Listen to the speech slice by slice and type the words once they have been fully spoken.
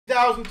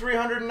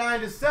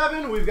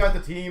6,397. We've got the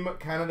Team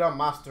Canada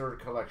Master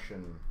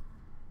Collection.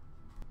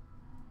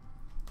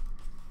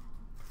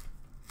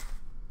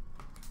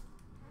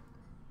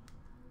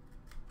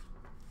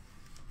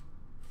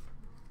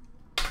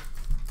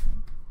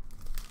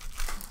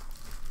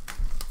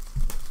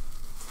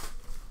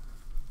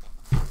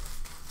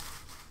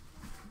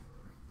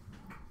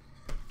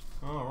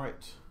 All right.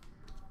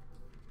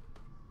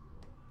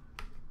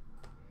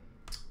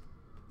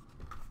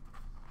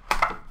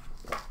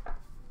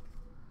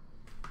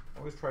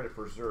 Always try to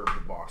preserve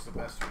the box the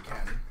best we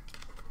can.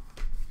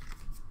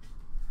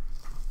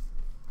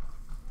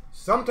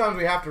 Sometimes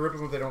we have to rip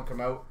them if they don't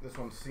come out. This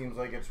one seems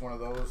like it's one of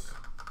those.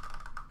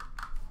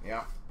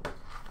 Yeah.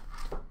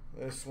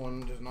 This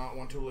one does not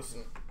want to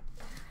listen.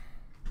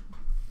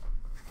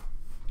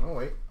 Oh,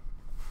 wait.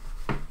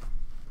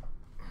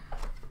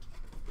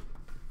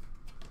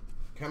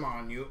 Come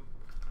on, you.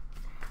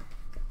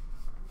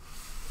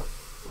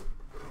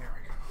 There we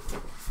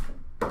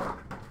go.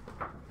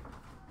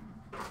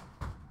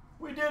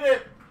 We did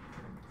it!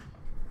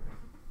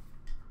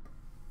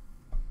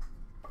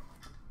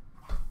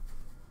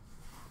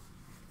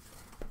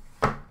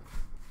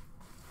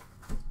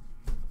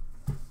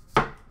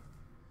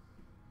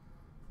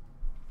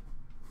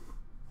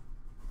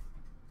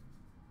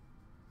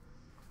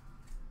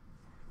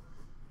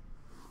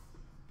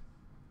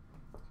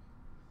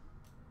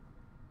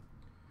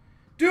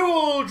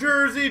 Dual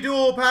jersey,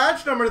 dual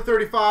patch, number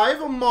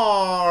 35,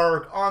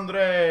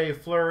 Marc-Andre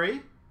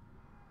Fleury.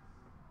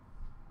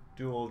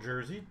 Dual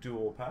jersey,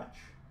 dual patch,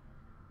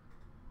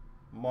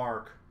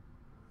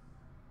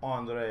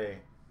 Marc-Andre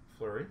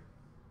Fleury.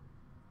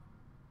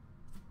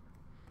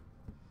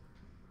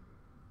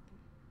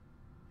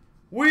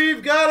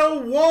 We've got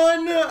a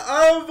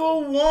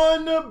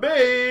 1/1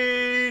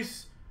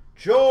 base,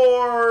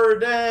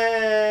 Jordan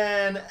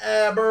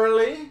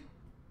Eberle.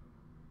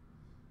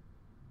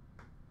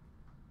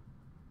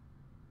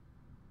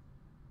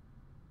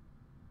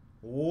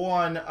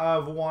 One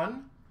of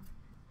one,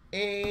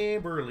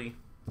 Eberle.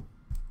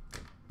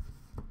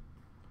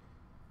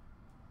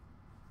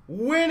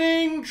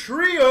 Winning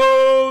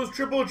trios,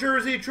 triple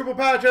jersey, triple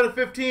patch out of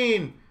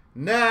 15,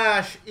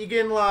 Nash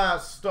Iginla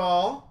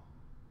Stahl.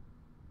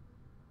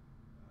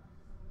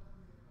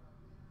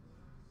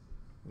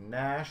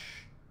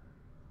 Nash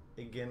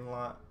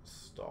Iginla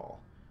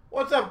Stahl.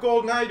 What's up,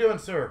 Golden? How you doing,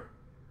 sir?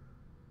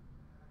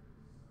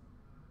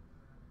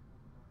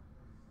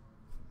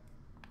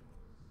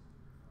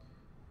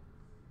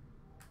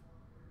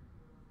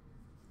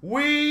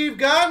 We've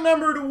got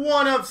numbered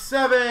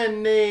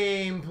 1/7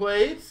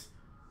 nameplates,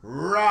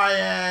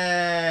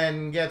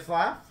 Ryan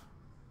Getzlaf.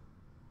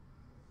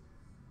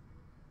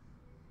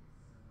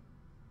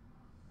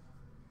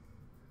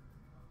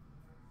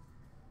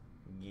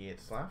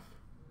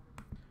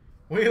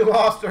 We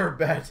lost our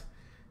bet.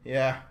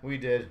 Yeah, we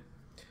did.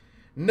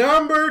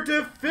 Number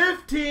to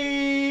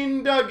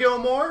 15, Doug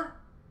Gilmour.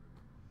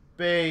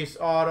 Base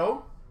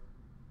auto.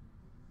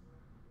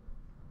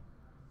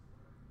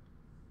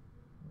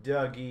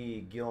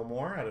 Dougie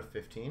Gilmour out of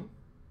 15.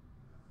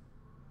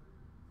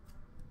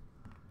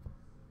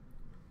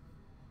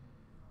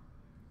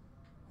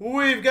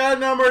 We've got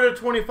number to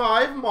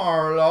 25,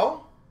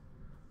 Marleau.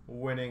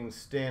 Winning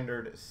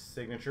standard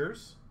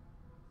signatures.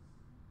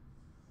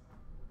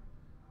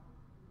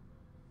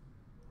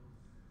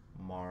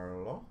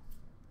 Marleau.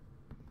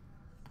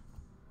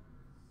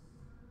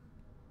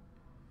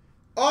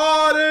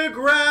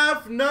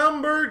 Autograph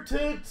number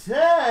to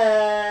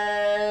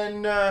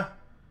 10,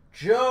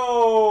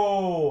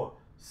 Joe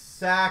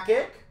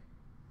Sakic.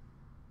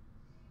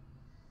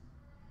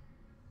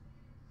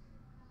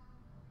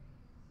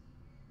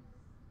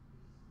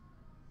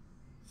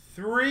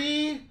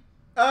 Three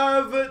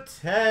of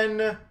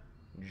 10,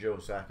 Joe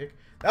Sakic.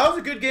 That was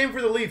a good game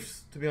for the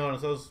Leafs, to be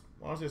honest. That was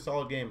honestly a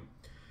solid game.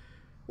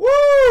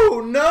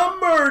 Woo!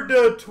 Number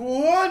to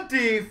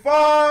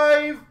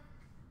 25,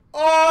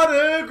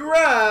 autograph,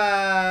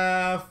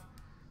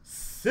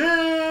 Sidney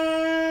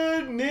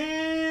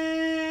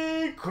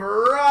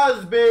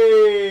Crosby.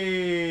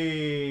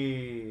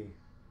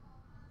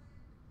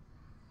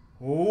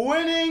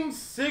 Winning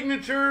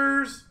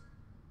signatures,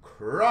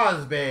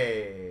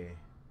 Crosby.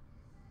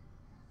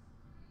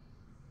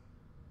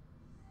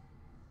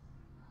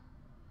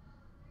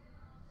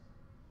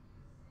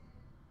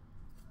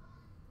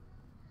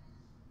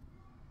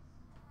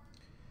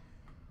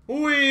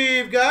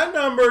 We've got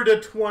number to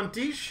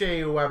 20,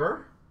 Shea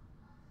Weber.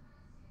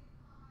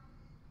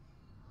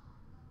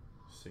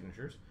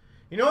 Signatures.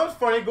 You know what's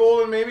funny,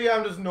 Golden? Maybe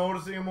I'm just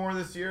noticing it more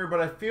this year, but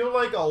I feel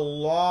like a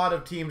lot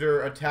of teams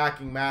are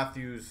attacking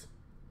Matthews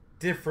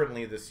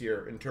differently this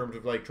year in terms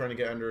of like trying to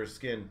get under his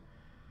skin.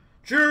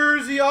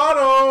 Jersey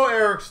auto,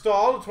 Eric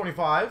Stahl to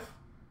 25.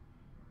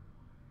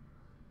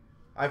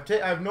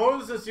 I've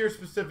noticed this year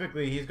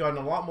specifically, he's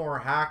gotten a lot more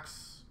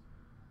hacks,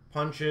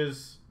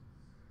 punches.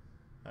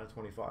 Out of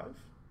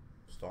 25,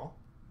 Stahl.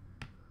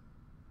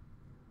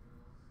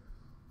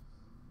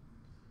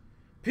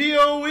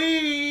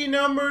 POE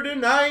number to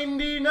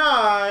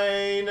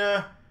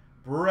 99,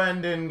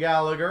 Brendan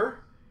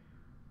Gallagher.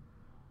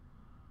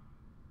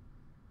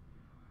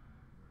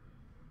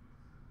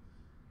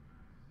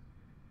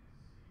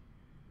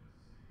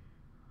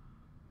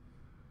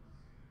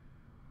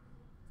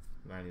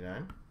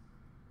 99.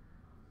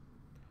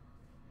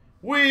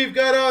 We've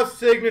got a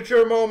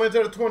signature moments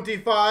out of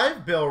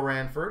 25. Bill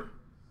Ranford.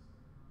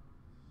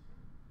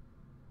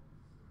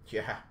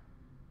 Yeah.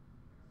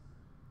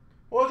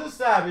 Well, just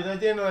savvy. At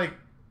the end of, like,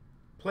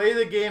 play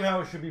the game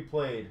how it should be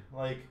played.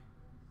 Like,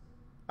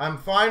 I'm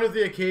fine with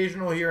the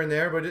occasional here and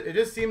there, but it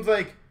just seems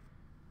like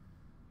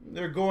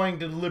they're going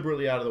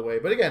deliberately out of the way.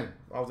 But again,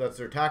 well, that's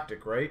their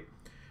tactic, right?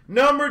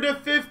 Number to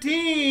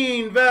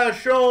 15,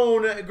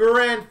 Vachon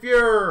Grand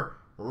Fuhrer,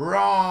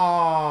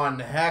 Ron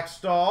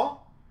Hextall.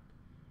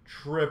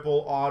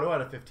 Triple auto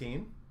out of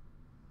 15.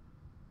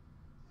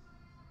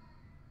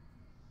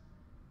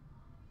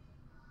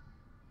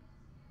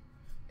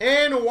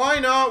 And why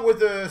not,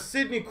 with a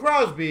Sidney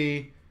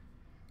Crosby,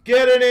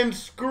 get an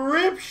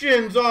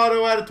inscriptions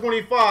auto out of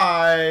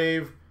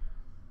 25.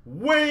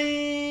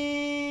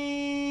 Wayne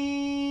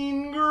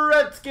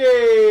Gretzky.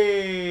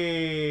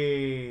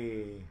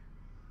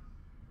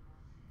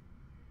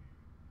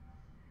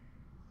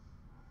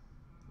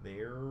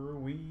 There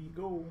we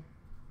go.